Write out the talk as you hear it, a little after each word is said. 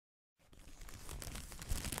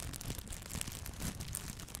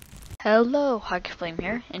Hello, Hockeyflame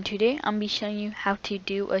here, and today I'm going to be showing you how to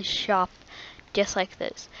do a shop just like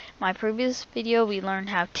this. My previous video we learned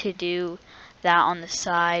how to do that on the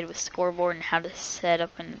side with Scoreboard and how to set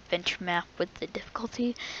up an adventure map with the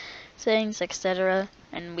difficulty settings, etc.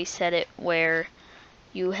 And we set it where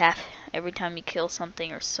you have, every time you kill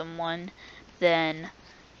something or someone, then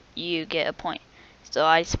you get a point. So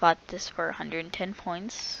I spot this for 110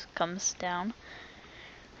 points, comes down.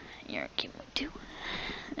 You're keep two.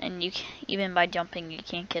 And you even by jumping you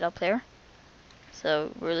can't get up there,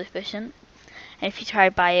 so really efficient. And if you try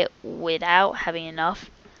to buy it without having enough,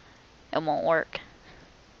 it won't work,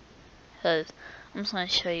 because I'm just going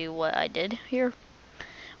to show you what I did here.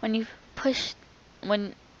 When you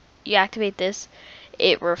activate this,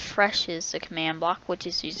 it refreshes the command block, which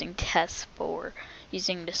is using test for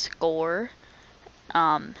using the score.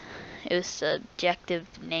 It was the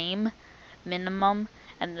objective name minimum,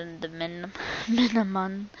 and then the min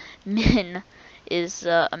is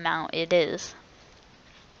the amount it is.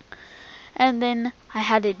 And then I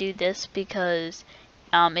had to do this because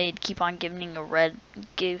it'd keep on giving a red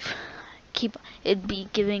it'd be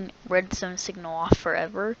giving redstone signal off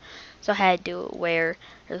forever. So I had to do it where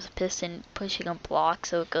there's a piston pushing a block,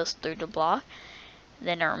 so it goes through the block.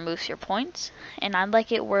 Then it removes your points. And I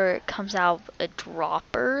like it where it comes out a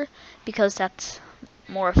dropper, because that's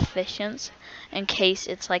more efficient in case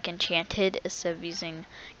it's like enchanted, instead of using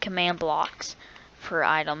command blocks for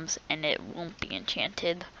items and it won't be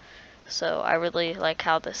enchanted. So I really like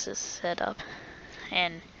how this is set up,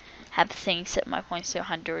 and have the thing set my points to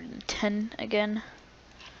 110 again,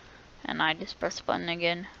 and I just press the button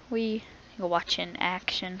again. You'll watch in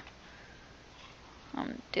action.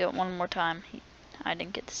 Do it one more time. I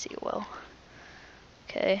didn't get to see it well.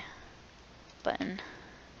 Okay, button.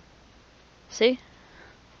 See?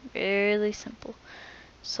 Really simple.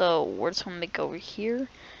 So we're just gonna make over here,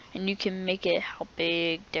 and you can make it how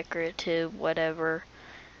big, decorative, whatever.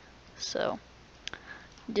 So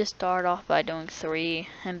just start off by doing 3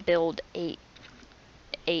 and build 8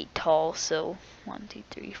 tall. So 1, 2,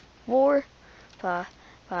 3, 4,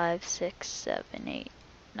 5, 6, 7, 8.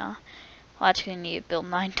 No, well, actually, need to build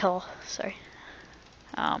 9 tall. Sorry.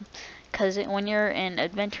 Because when you're in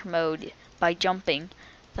adventure mode, by jumping,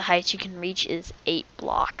 the highest you can reach is 8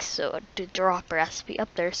 blocks, so the dropper has to be up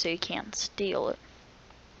there so you can't steal it.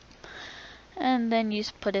 And then you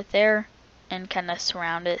just put it there and kind of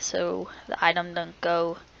surround it so the item doesn't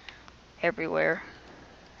go everywhere.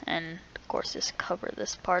 And of course just cover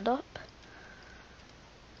this part up.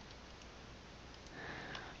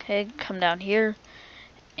 Okay, come down here,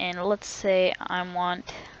 and let's say I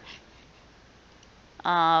want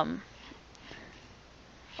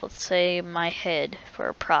let's say my head for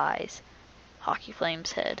a prize,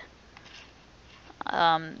 Hockeyflame's head.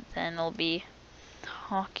 Then it'll be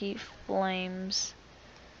Hockeyflame's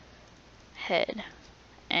head,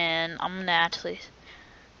 and I'm gonna actually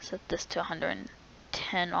set this to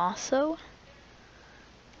 110 also.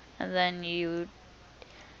 And then you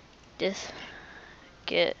just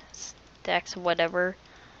get stacks of whatever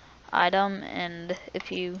item, and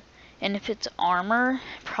if it's armor,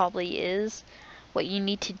 it probably is. What you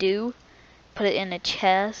need to do, put it in a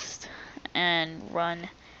chest and run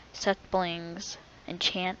Setbling's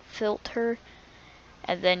enchant filter,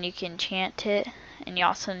 and then you can enchant it. And you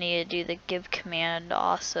also need to do the give command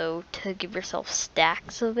also to give yourself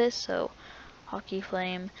stacks of it. So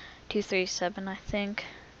Hockeyflame 237, I think.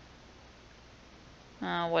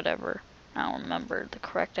 Whatever. I don't remember the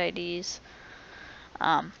correct IDs.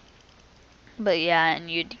 But yeah,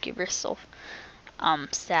 and you'd give yourself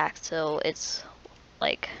stacks, so it's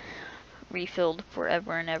like refilled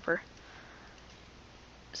forever and ever.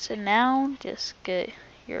 So now just get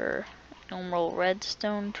your normal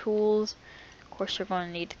redstone tools. Of course you're going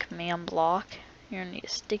to need the command block. You're going to need a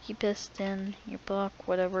sticky piston, your block,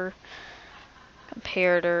 whatever,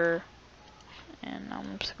 comparator, and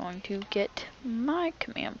I'm just going to get my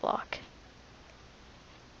command block.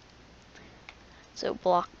 So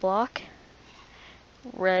block,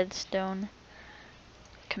 redstone,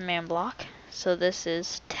 command block. So this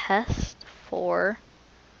is test for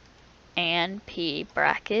and P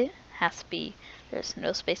bracket, has to be, there's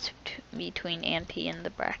no space between and P in the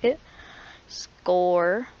bracket.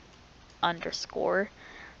 Score underscore,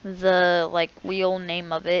 the like real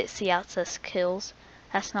name of it. See how it says kills?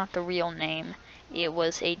 That's not the real name. It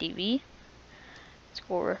was ADV.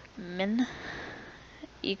 Score min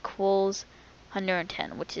equals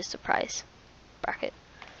 110, which is the price bracket.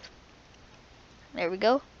 There we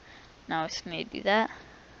go. Now I'm just going to do that.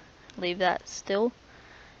 Leave that still.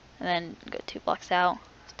 And then go 2 blocks out.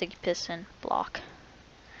 Sticky piston, block.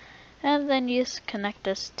 And then you just connect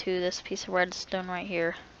this to this piece of redstone right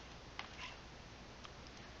here.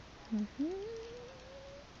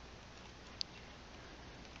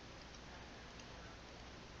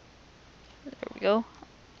 There we go.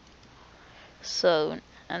 So,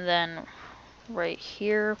 and then right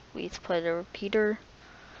here we put a repeater,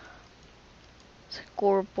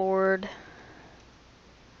 scoreboard,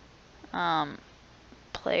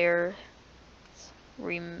 player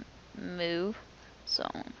remove. So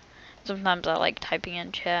sometimes I like typing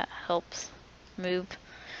in chat, helps move.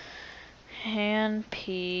 And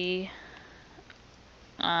P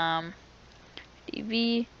DV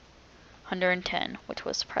 110, which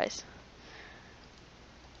was the price.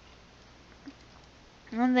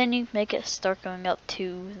 And then you make it start going up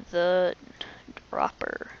to the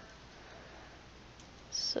dropper.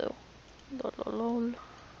 So, lol.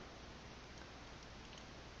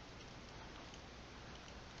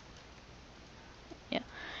 Yeah.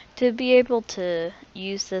 To be able to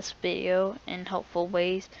use this video in helpful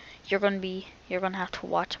ways, you're gonna have to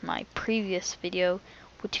watch my previous video,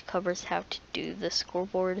 which covers how to do the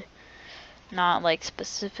scoreboard. Not like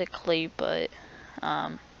specifically, but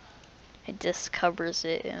it just covers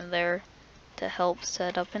it in there to help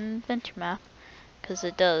set up an adventure map, because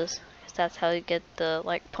it does. Because that's how you get the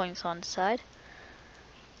like points on the side.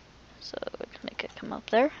 So let's make it come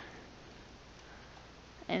up there.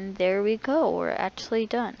 And there we go, we're actually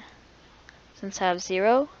done. Since I have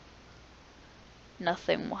 0,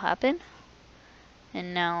 nothing will happen.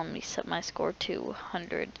 And now let me set my score to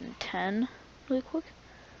 110 really quick.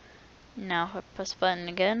 Now if I press button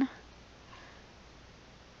again.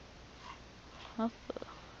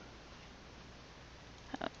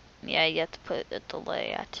 Yeah, you have to put a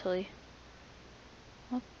delay actually.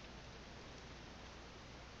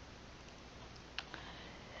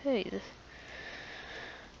 Hey, this.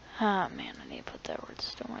 Ah man, I need to put that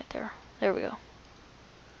redstone right there. There we go.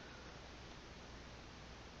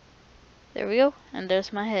 There we go, and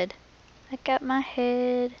there's my head. I got my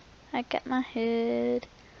head. I got my head.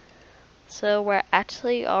 So we're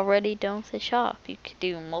actually already done with the shop. You could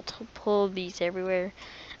do multiple of these everywhere.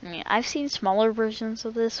 I mean, I've seen smaller versions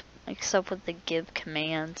of this, except with the give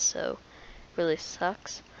command, so it really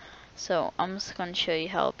sucks. So I'm just going to show you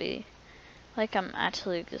how it'll be. Like, I'm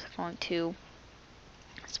actually just going to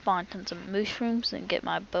spawn tons of mushrooms and get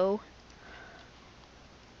my bow.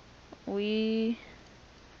 We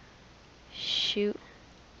shoot.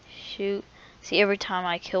 See, every time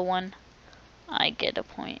I kill one, I get a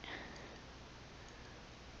point.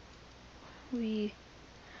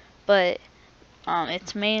 But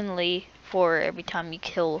it's mainly for every time you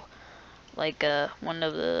kill like one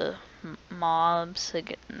of the mobs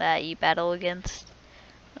that you battle against.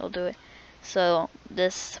 It'll do it. So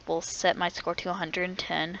this will set my score to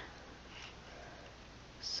 110.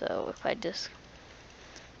 So if I just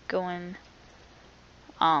go in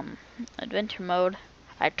adventure mode,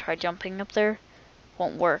 I try jumping up there,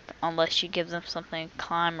 won't work unless you give them something to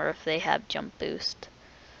climb or if they have jump boost.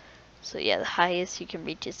 So yeah, the highest you can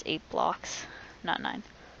reach is 8 blocks, not 9.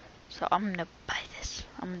 So I'm gonna buy this.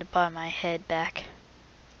 I'm gonna buy my head back.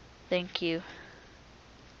 Thank you.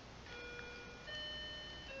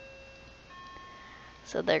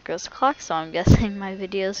 So there goes the clock, so I'm guessing my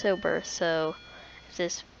video is over. So if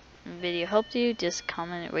this video helped you, just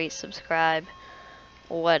comment, rate, subscribe,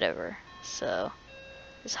 whatever. So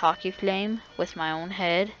this Hockeyflame with my own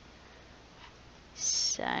head,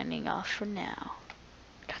 signing off for now.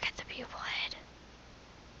 Look at the beautiful head.